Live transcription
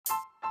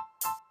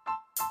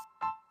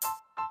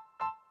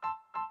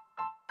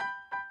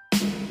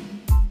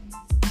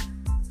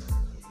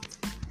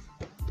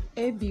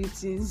Hey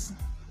beauties,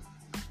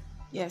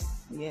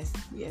 yes.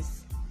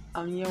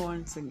 I'm here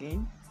once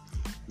again.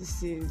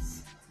 This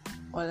is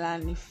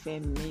Olani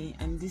Femi,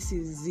 and this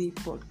is Z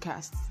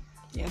Podcast.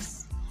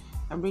 Yes,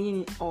 I'm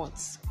bringing it hot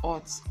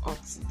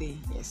today.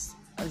 Yes,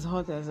 as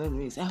hot as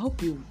always. I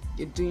hope you're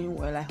doing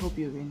well. I hope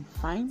you've been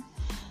fine.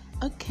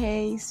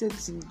 Okay, so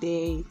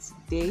today,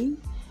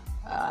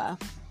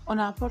 on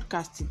our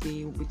podcast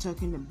today, we'll be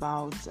talking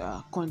about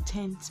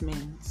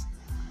contentment,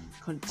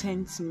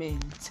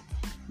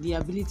 the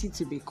ability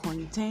to be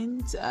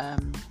content,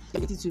 the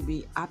ability to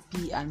be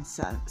happy and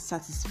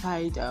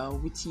satisfied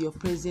with your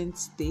present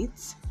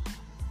state,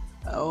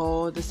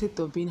 or the state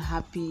of being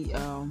happy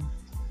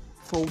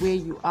for where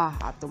you are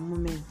at the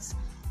moment.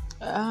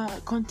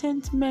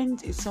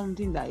 Contentment is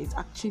something that is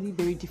actually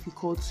very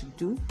difficult to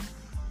do,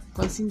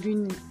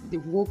 considering the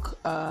woke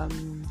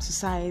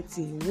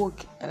society,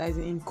 woke as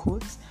in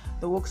quotes,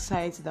 the woke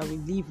society that we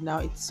live now.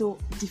 It's so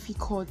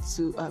difficult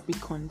to be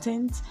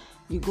content.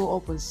 You go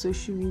up on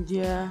social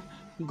media,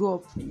 you go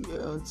up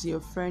to your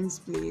friend's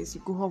place,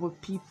 you go up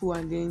with people,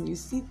 and then you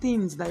see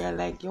things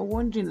that you're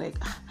wondering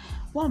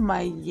what am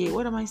I here?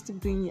 What am I still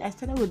doing here? I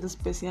started with this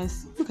person and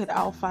look at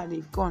how far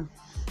they've gone.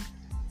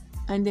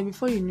 And then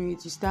before you know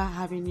it, you start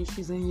having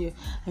issues in you,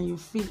 and you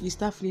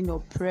start feeling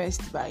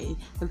oppressed by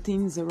the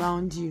things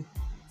around you.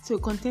 So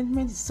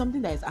contentment is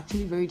something that is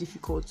actually very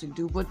difficult to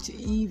do. But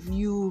if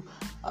you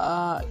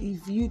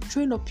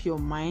train up your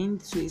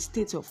mind to a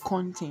state of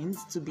content,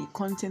 to be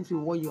content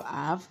with what you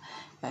have,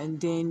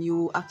 and then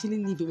you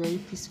actually live a very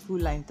peaceful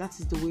life. That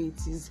is the way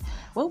it is.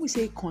 When we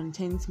say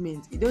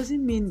contentment, it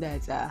doesn't mean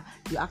that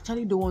you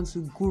actually don't want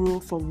to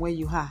grow from where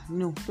you are.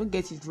 No, don't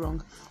get it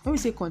wrong. When we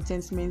say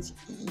contentment,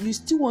 you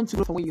still want to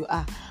grow from where you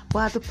are, but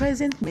at the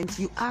present moment,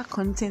 you are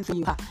content where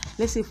you are.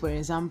 Let's say, for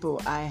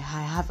example, I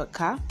have a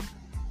car.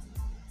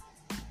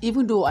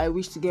 Even though I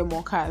wish to get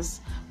more cars,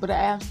 but I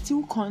am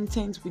still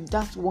content with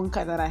that one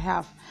car that I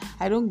have.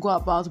 I don't go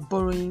about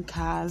borrowing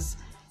cars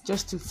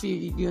just to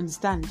feel, you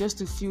understand, just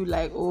to feel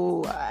like,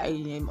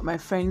 my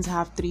friends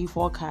have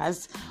 3-4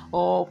 cars,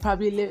 or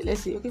probably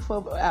let's say, okay,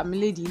 for a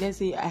lady, let's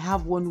say I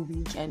have 1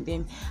 week, and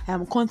then I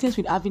am content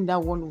with having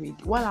that 1 week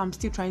while I'm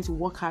still trying to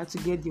work hard to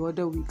get the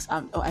other weeks.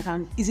 I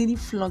can easily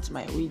flaunt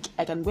my week.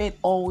 I can wear it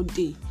all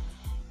day,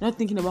 not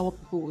thinking about what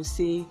people will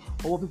say,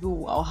 or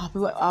how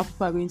people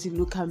are going to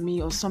look at me,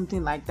 or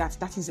something like that.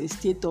 That is a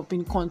state of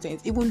being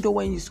content. Even though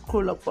when you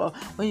scroll up,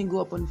 when you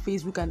go up on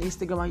Facebook and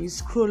Instagram, and you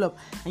scroll up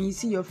and you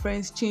see your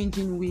friends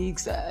changing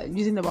wigs,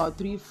 using about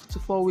 3 to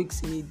 4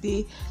 weeks in a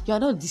day, you are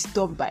not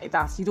disturbed by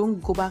that. You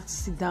don't go back to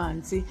sit down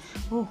and say,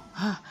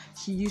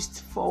 she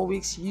used 4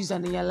 weeks,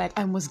 and then you're like,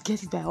 I must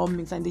get it by all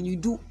means, and then you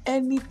do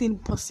anything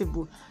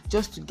possible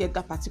just to get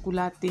that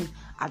particular thing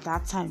at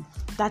that time.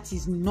 That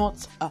is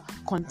not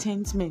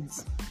contentment.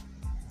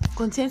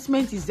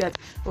 Contentment is that,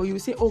 or you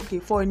say, okay,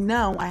 for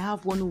now I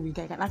have 1 week,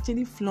 I can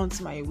actually flaunt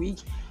my week.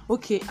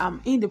 Okay, I'm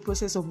in the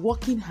process of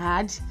working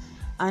hard,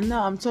 and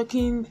now I'm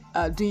talking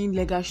doing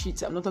legal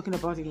sheets. I'm not talking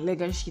about the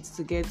legal sheets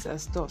to get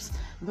stuffs.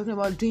 I'm talking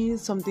about doing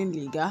something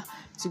legal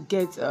to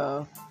get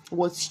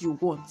what you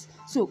want.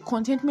 So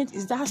contentment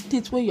is that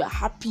state where you're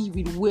happy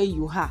with where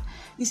you are.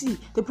 You see,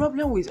 the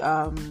problem with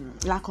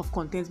lack of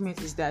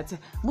contentment is that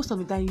most of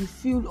the time you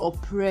feel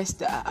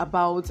oppressed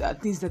about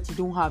things that you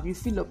don't have. You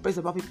feel oppressed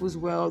about people's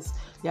wealth,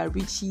 their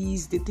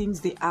riches, the things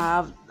they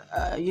have.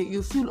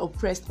 You feel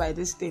oppressed by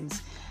these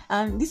things,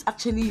 and this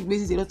actually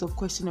raises a lot of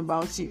questions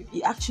about you.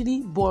 It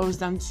actually boils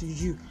down to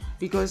you,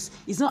 because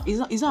it's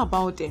not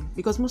about them.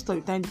 Because most of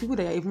the time, the people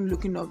that you're even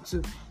looking up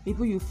to,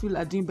 people you feel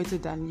are doing better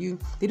than you,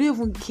 they don't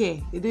even care.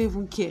 They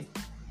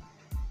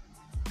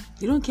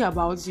don't care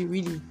about you,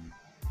 really.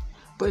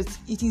 But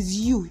it is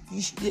you.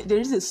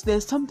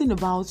 There's something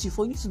about you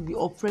for you to be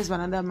oppressed by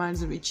another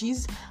man's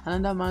riches,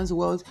 another man's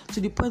wealth,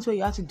 to the point where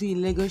you have to do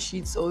illegal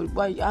shits, or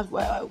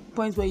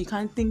points where you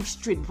can't think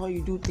straight before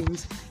you do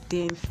things.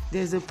 Then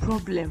there's a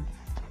problem.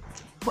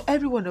 For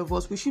every one of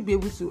us, we should be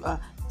able to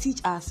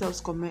teach ourselves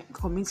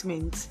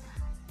commitment.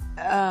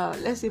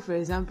 Let's say, for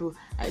example,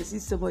 I see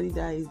somebody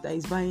that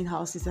is buying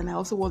houses, and I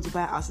also want to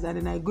buy houses, and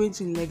then I go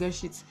into illegal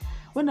shits.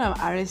 When I'm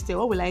arrested,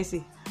 what will I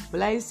say?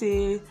 Will I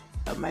say,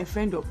 my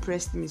friend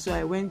oppressed me, so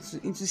I went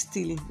into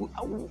stealing?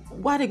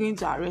 Why are they going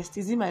to arrest?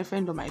 Is it my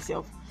friend or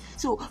myself?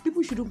 So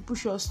people shouldn't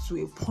push us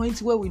to a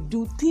point where we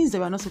do things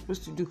that we're not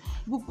supposed to do.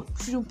 People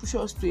shouldn't push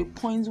us to a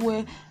point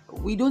where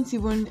we don't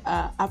even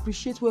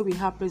appreciate where we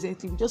are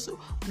presently.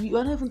 We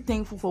are not even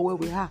thankful for where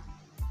we are.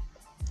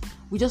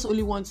 We just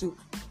only want to,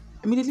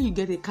 immediately you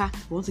get a car,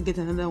 you want to get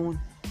another one.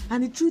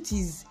 And the truth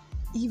is,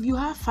 if you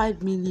have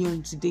 5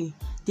 million today,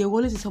 there will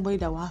always be somebody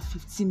that will have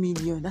 50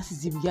 million. That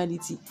is the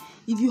reality.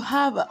 If you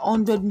have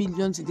 100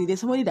 million today, there's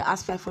somebody that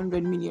has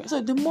 500 million.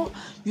 So the more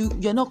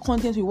you're not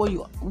content with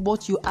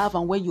what you have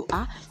and where you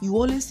are, you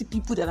always see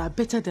people that are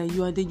better than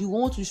you, and then you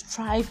want to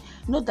strive.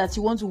 Not that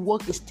you want to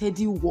walk a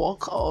steady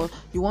walk, or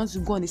you want to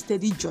go on a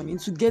steady journey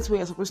to get where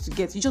you're supposed to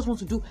get. You just want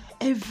to do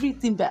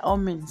everything by all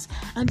means.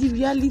 And the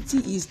reality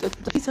is, the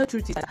bitter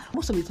truth is that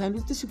most of the time,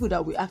 these people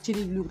that we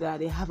actually look at,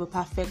 they have a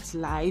perfect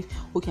life.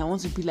 Okay, I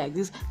want to be like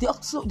this. They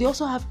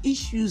also have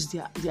issues.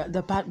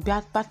 They're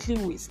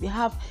battling with. They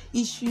have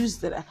issues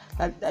that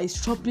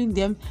is troubling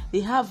them.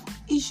 They have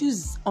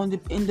issues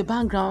in the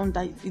background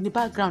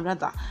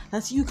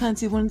that you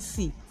can't even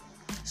see.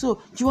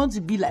 So you want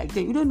to be like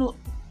them. You don't know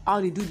how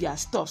they do their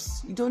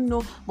stuffs. You don't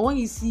know, but when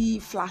you see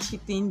flashy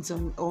things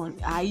on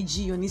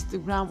IG, on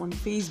Instagram, on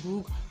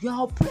Facebook, you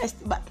are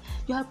oppressed. But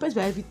you are oppressed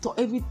by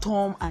every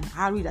Tom and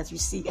Harry that you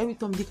see, every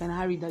Tom, Dick, and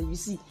Harry that you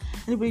see.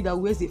 Anybody that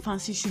wears a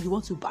fancy shoe, you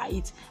want to buy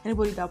it.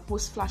 Anybody that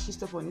posts flashy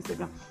stuff on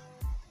Instagram,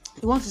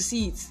 you want to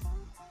see it.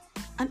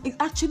 And it's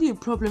actually a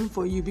problem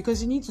for you,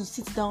 because you need to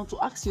sit down to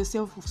ask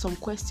yourself some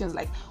questions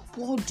like,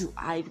 what do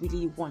I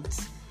really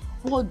want?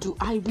 What do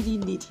I really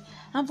need?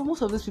 And for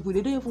most of those people, they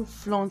don't even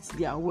flaunt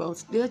their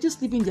wealth. They are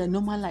just living their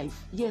normal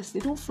life. Yes, they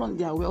don't flaunt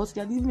their wealth.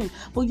 They are living it,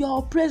 but you are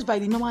oppressed by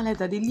the normal life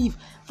that they live,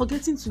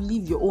 forgetting to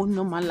live your own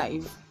normal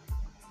life.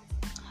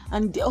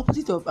 And the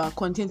opposite of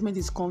contentment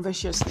is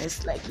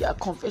covetousness. Like you are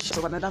covetous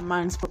of another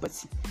man's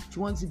property.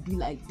 You want to be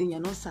like them. You're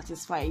not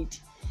satisfied,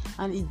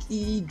 and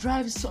it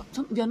drives.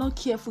 If you're not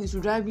careful, it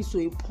will drive you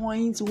to a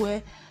point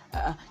where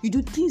you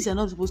do things you're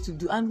not supposed to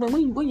do. And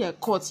when you're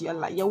caught,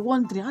 you're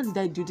wondering, how did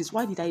I do this?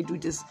 Why did I do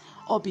this?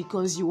 Or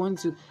because you want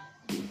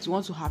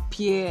to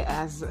appear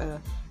as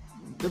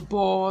the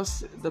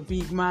boss, the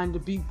big man, the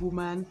big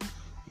woman.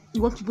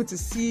 You want people to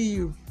see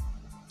you.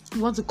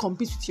 You want to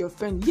compete with your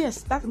friend.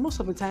 Yes, that most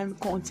of the time,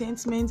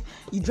 contentment,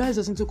 it drives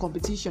us into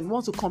competition. We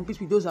want to compete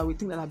with those that we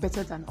think that are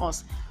better than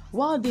us.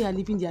 While they are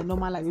living their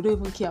normal life, they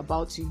don't even care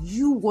about you.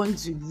 You want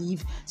to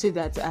live so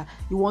that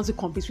you want to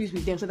compete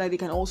with them, so that they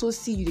can also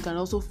see you, they can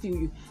also feel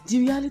you. The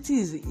reality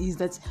is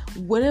that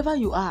wherever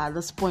you are at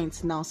this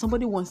point now,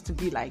 somebody wants to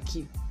be like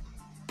you.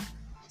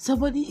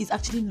 Somebody is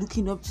actually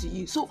looking up to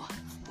you. So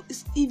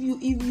if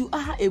you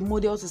are a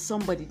model to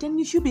somebody, then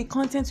you should be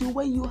content with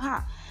where you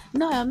are.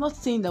 Now, I'm not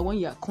saying that when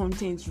you are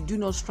content, you do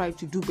not strive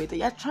to do better.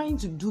 You are trying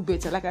to do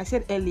better. Like I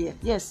said earlier,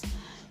 yes,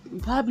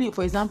 probably,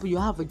 for example, you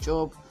have a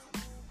job.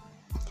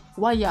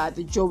 While you're at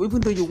the job, even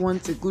though you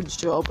want a good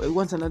job or you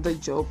want another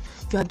job,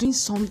 you are doing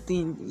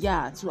something,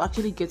 to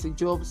actually get a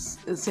job,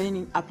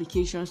 sending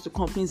applications to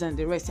companies and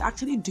the rest. You're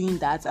actually doing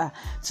that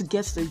to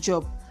get the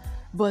job.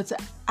 But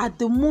at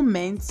the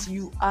moment,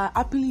 you are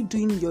happily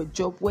doing your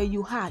job where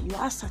you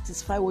are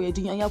satisfied what you're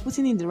doing, and you're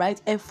putting in the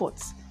right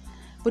efforts.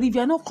 But if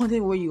you're not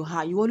content where you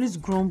are, you always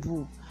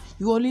grumble.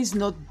 You always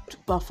not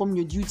perform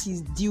your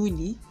duties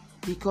duly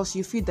because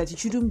you feel that you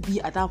shouldn't be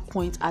at that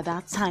point at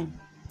that time.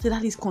 So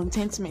that is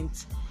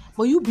contentment.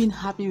 But you being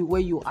happy with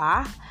where you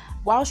are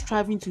while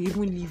striving to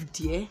even live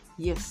there,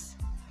 yes,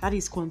 that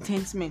is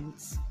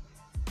contentment.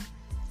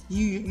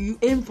 You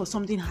aim for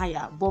something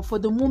higher, but for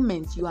the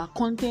moment you are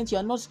content. You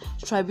are not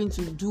striving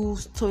to do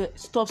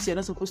stuff you're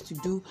not supposed to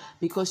do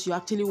because you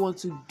actually want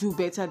to do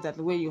better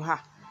than where you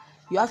are.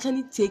 You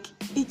actually take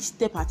each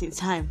step at a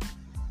time.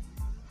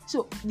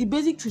 So the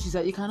basic truth is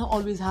that you cannot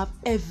always have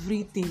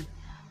everything.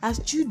 As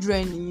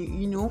children,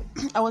 you know,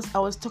 I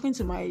was talking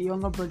to my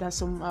younger brother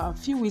some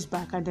few weeks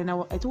back, and then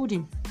I told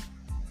him,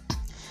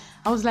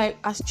 I was like,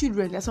 as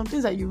children, there's some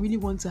things that you really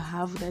want to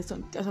have. There's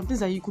some things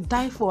that you could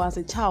die for as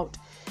a child.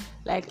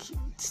 Like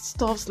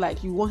stuffs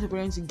like you want your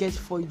parents to get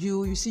for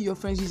you. You see your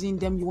friends using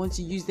them, you want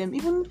to use them.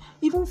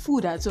 Even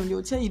food at home,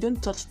 they'll tell you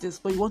don't touch this,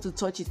 but you want to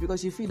touch it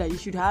because you feel like you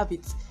should have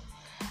it.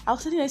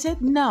 I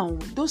said now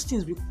those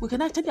things we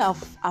can actually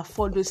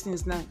afford those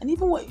things now, and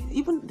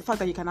even the fact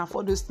that you can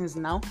afford those things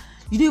now,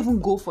 you don't even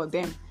go for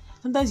them.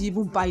 Sometimes you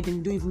even buy them,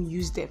 you don't even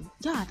use them.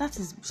 Yeah, that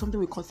is something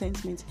with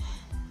contentment.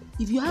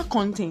 If you are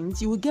content,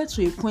 you will get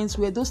to a point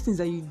where those things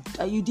that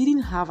you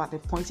didn't have at the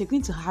point, you're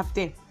going to have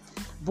them.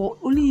 But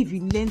only if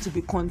you learn to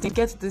be content,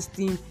 get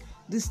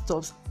these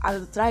stuffs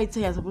at the right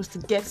time you're supposed to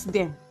get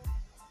them.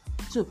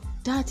 So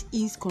that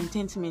is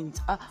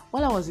contentment.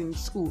 While I was in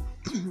school,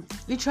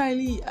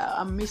 literally,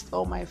 I missed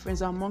all my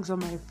friends. Amongst all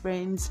my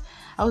friends,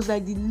 I was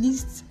like the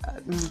least.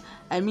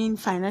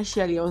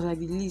 Financially, I was like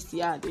the least.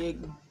 Yeah, they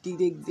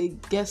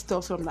get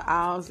stuff from the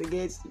house. They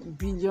get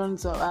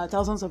billions or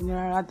thousands of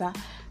naira rather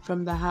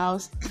from the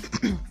house.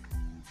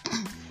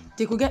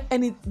 They get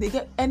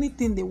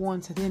anything they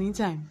want at any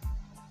time.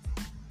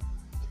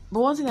 But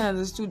one thing I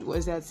understood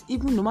was that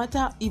even no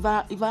matter if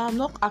I am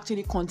not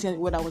actually content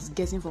with what I was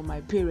getting from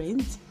my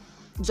parents,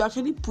 it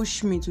actually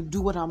push me to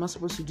do what I'm not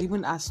supposed to do.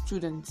 Even as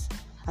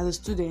a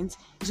student,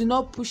 it will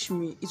not push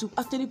me. It will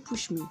actually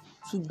push me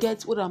to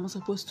get what I'm not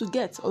supposed to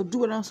get or do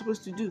what I'm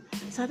supposed to do.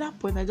 So at that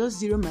point, I just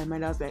zeroed my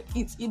mind. I was like,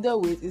 it's either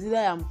way. It's either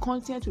I'm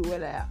content with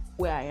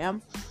where I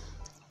am,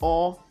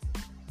 or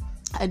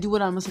I do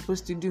what I'm not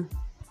supposed to do.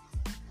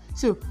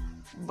 So.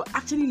 But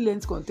actually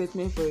learned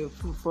contentment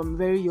from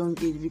very young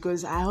age,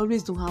 because I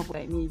always don't have what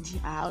I need.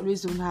 I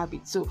always don't have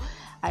it. So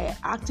I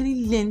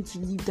actually learned to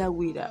live that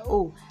way, that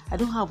I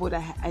don't have what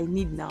I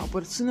need now,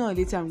 but sooner or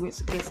later I'm going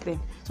to get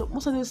them. So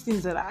most of those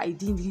things that I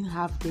didn't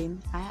have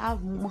then, I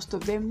have most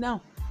of them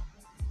now.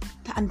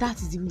 And that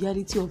is the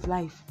reality of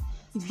life.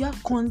 if you are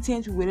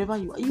content with wherever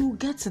you are, you will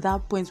get to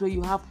that point where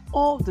you have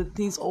all the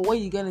things, or where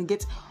you're gonna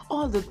get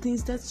all the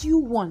things that you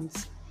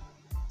want.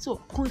 So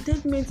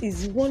contentment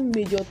is one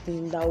major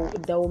thing that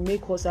will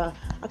make us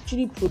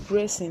actually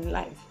progress in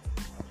life.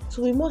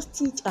 So we must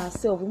teach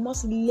ourselves, we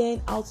must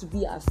learn how to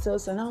be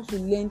ourselves and how to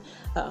learn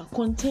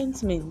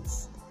contentment.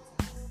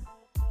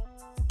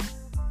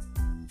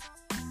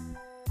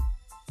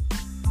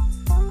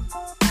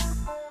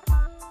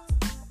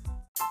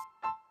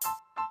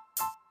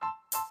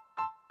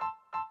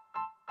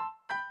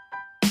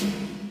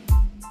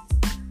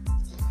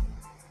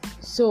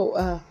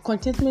 So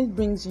contentment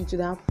brings you to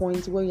that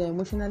point where you're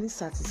emotionally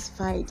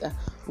satisfied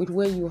with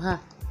where you are.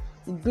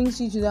 It brings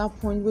you to that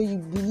point where you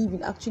believe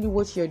in actually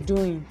what you're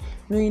doing,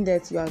 knowing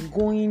that you are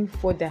going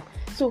further.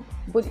 So,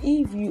 but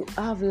if you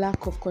have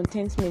lack of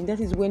contentment, that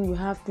is when you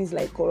have things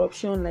like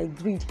corruption, like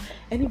greed.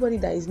 Anybody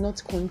that is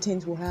not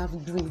content will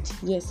have greed.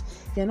 Yes,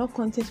 if you're not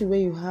content with where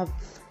you have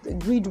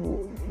greed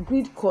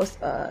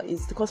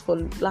is the cause for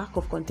lack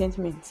of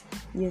contentment.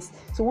 Yes,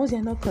 so once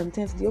you're not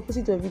content, the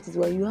opposite of it is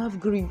where you have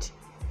greed.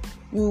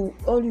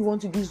 All you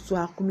want to do is to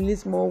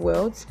accumulate more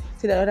wealth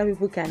so that other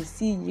people can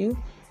see you.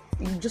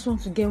 You just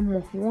want to get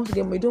more. You want to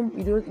get more.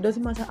 It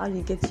doesn't matter how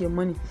you get your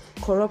money.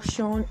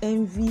 Corruption,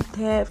 envy,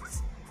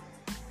 theft.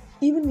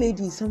 Even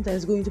ladies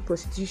sometimes go into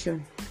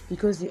prostitution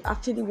because they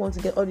actually want to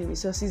get all the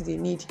resources they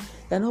need.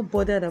 They're not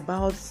bothered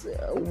about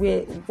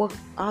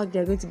how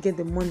they're going to get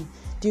the money.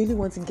 They only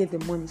want to get the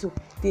money. So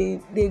they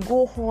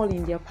go all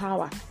in their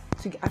power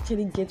to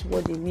actually get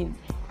what they need,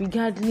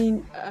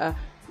 regarding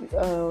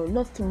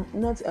not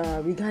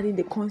regarding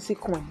the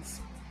consequence.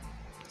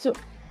 So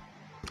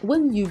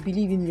when you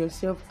believe in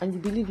yourself and you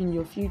believe in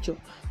your future,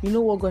 you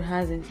know what God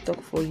has in stock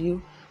for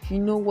you, you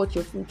know what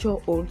your future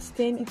holds,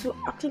 then it will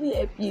actually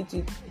help you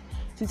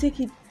to take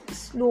it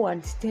slow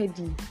and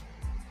steady,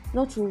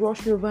 not to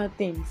rush over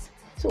things.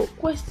 So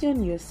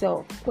question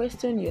yourself.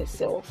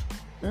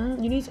 You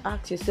need to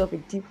ask yourself a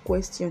deep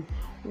question.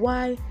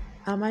 Why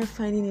am I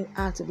finding it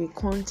hard to be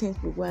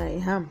content with where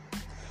I am?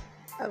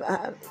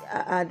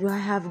 Do I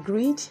have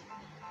greed?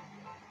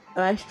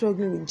 Am I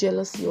struggling with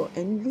jealousy or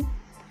envy?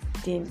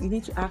 Then you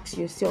need to ask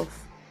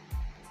yourself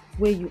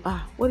where you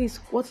are. What is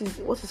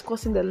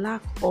causing the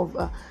lack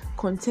of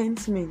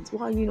contentment?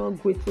 Why are you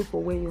not grateful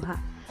for where you are?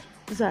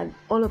 These are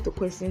all of the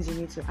questions you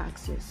need to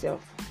ask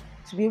yourself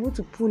to be able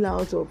to pull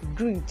out of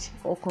greed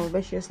or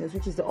covetousness,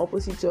 which is the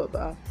opposite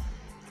of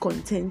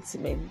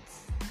contentment.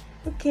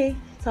 Okay,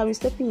 so I'll be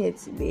stopping here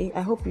today.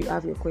 I hope you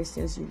have your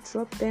questions. You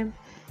drop them.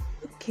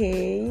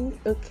 Okay.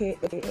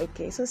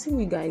 So see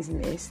you guys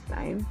next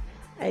time.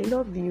 I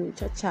love you.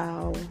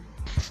 Ciao.